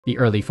The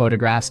early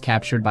photographs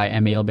captured by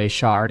Émile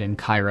Béchard in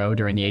Cairo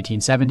during the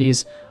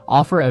 1870s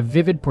offer a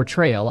vivid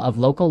portrayal of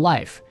local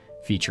life,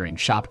 featuring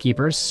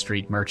shopkeepers,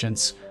 street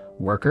merchants,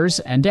 workers,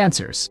 and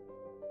dancers.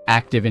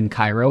 Active in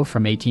Cairo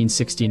from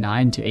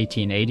 1869 to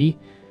 1880,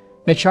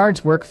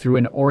 Béchard's work through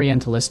an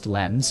Orientalist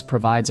lens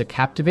provides a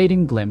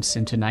captivating glimpse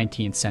into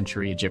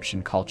 19th-century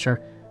Egyptian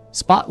culture,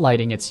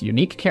 spotlighting its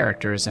unique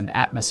characters and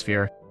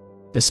atmosphere.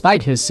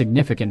 Despite his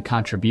significant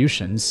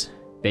contributions,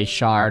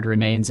 Béchard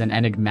remains an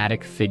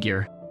enigmatic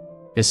figure.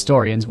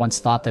 Historians once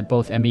thought that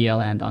both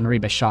Émile and Henri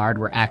Béchard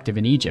were active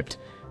in Egypt,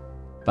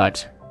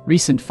 but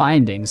recent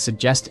findings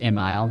suggest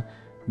Émile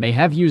may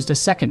have used a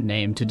second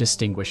name to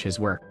distinguish his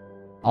work.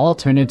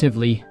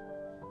 Alternatively,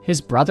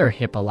 his brother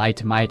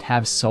Hippolyte might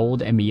have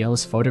sold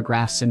Émile's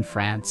photographs in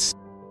France.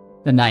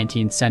 The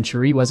 19th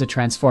century was a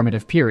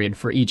transformative period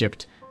for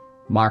Egypt,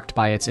 marked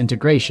by its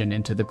integration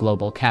into the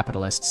global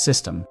capitalist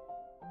system.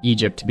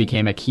 Egypt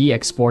became a key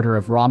exporter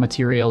of raw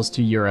materials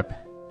to Europe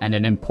and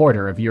an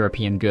importer of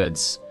European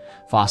goods,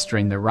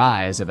 fostering the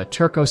rise of a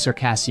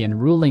Turco-Circassian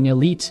ruling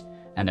elite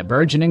and a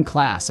burgeoning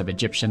class of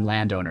Egyptian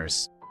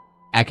landowners.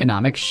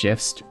 Economic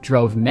shifts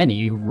drove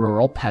many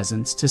rural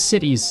peasants to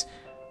cities,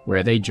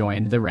 where they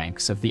joined the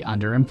ranks of the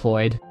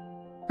underemployed.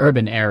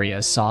 Urban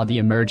areas saw the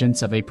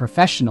emergence of a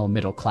professional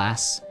middle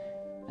class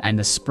and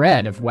the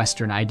spread of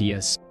Western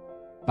ideas.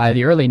 By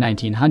the early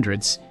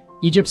 1900s,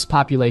 Egypt's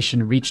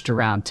population reached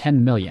around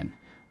 10 million,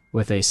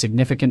 with a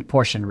significant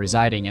portion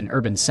residing in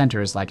urban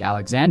centers like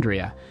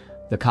Alexandria,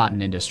 the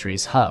cotton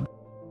industry's hub.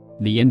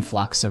 The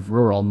influx of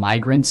rural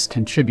migrants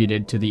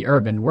contributed to the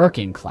urban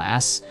working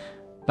class,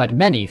 but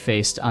many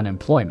faced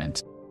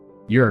unemployment.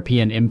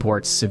 European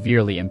imports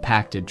severely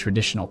impacted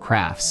traditional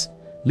crafts,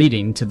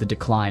 leading to the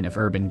decline of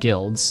urban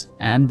guilds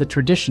and the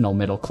traditional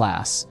middle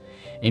class,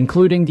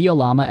 including the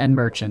ulama and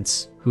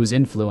merchants, whose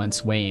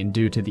influence waned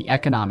due to the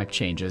economic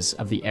changes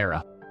of the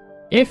era.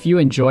 If you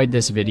enjoyed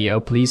this video,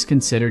 please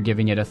consider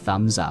giving it a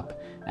thumbs up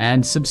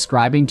and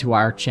subscribing to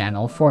our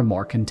channel for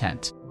more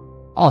content.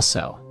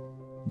 Also,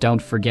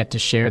 don't forget to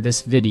share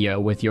this video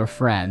with your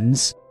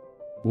friends.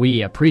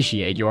 We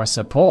appreciate your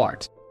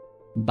support.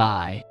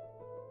 Bye.